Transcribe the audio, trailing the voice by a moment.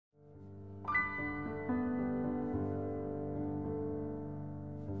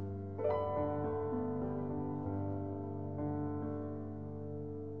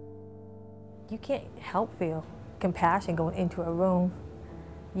You can't help feel compassion going into a room.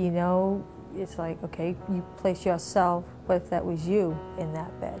 You know, it's like, okay, you place yourself, what if that was you in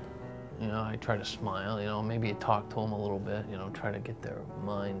that bed? You know, I try to smile, you know, maybe talk to them a little bit, you know, try to get their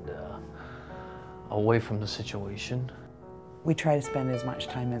mind away from the situation. We try to spend as much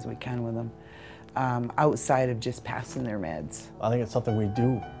time as we can with them, outside of just passing their meds. I think it's something we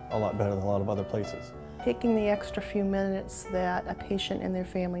do a lot better than a lot of other places. Taking the extra few minutes that a patient and their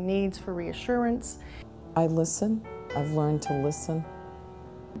family needs for reassurance. I listen. I've learned to listen.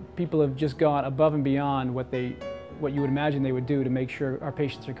 People have just gone above and beyond what you would imagine they would do to make sure our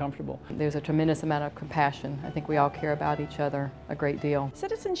patients are comfortable. There's a tremendous amount of compassion. I think we all care about each other a great deal.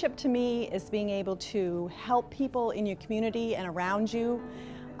 Citizenship to me is being able to help people in your community and around you,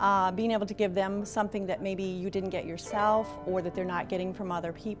 being able to give them something that maybe you didn't get yourself or that they're not getting from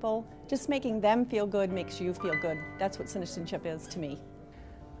other people. Just making them feel good makes you feel good. That's what citizenship is to me.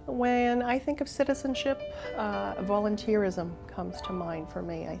 When I think of citizenship, volunteerism comes to mind for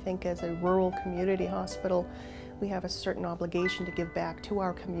me. I think as a rural community hospital, we have a certain obligation to give back to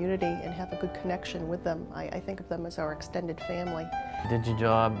our community and have a good connection with them. I think of them as our extended family. You did your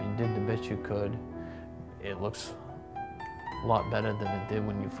job, you did the best you could. It looks a lot better than it did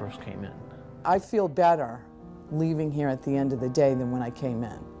when you first came in. I feel better leaving here at the end of the day than when I came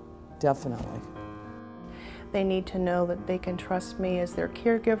in, definitely. They need to know that they can trust me as their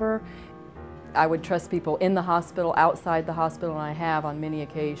caregiver. I would trust people in the hospital, outside the hospital, and I have on many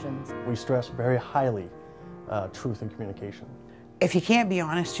occasions. We stress very highly truth and communication. If you can't be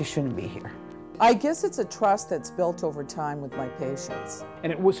honest, you shouldn't be here. I guess it's a trust that's built over time with my patients.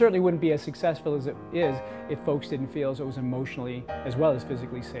 And it certainly wouldn't be as successful as it is if folks didn't feel as it was emotionally as well as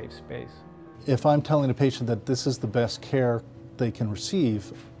physically safe space. If I'm telling a patient that this is the best care they can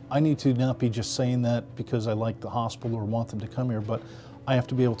receive, I need to not be just saying that because I like the hospital or want them to come here, but I have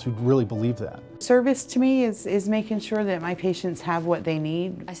to be able to really believe that. Service to me is making sure that my patients have what they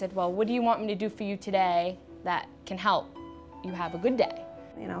need. I said, well, what do you want me to do for you today that can help you have a good day?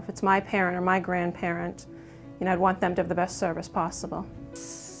 You know, if it's my parent or my grandparent, you know, I'd want them to have the best service possible.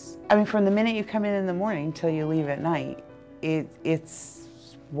 I mean, from the minute you come in the morning till you leave at night, it's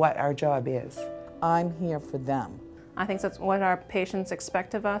what our job is. I'm here for them. I think that's what our patients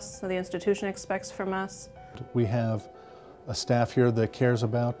expect of us, the institution expects from us. We have a staff here that cares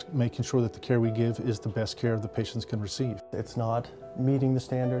about making sure that the care we give is the best care the patients can receive. It's not meeting the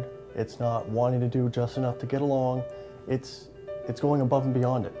standard. It's not wanting to do just enough to get along. It's going above and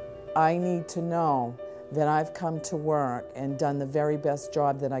beyond it. I need to know that I've come to work and done the very best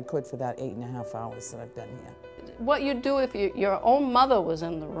job that I could for that 8.5 hours that I've been here. What you'd do if your own mother was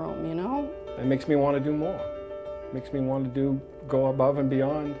in the room, you know? It makes me want to do more. It makes me want to go above and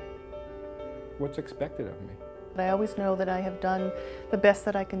beyond what's expected of me. I always know that I have done the best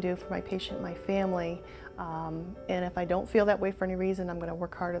that I can do for my patient and my family. And if I don't feel that way for any reason, I'm going to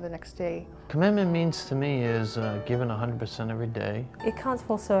work harder the next day. Commitment means to me is giving 100% every day. It comes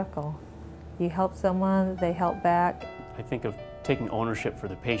full circle. You help someone, they help back. I think of taking ownership for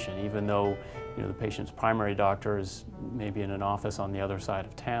the patient, even though the patient's primary doctor is maybe in an office on the other side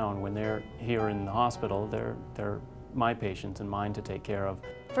of town. When they're here in the hospital, they're my patients and mine to take care of.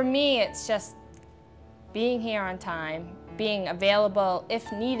 For me, it's just being here on time, being available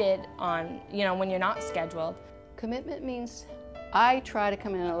if needed on, when you're not scheduled. Commitment means I try to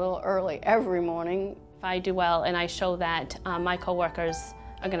come in a little early every morning. If I do well and I show that, my coworkers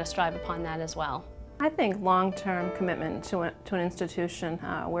are going to strive upon that as well. I think long-term commitment to an institution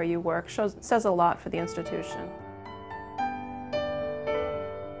where you work says a lot for the institution.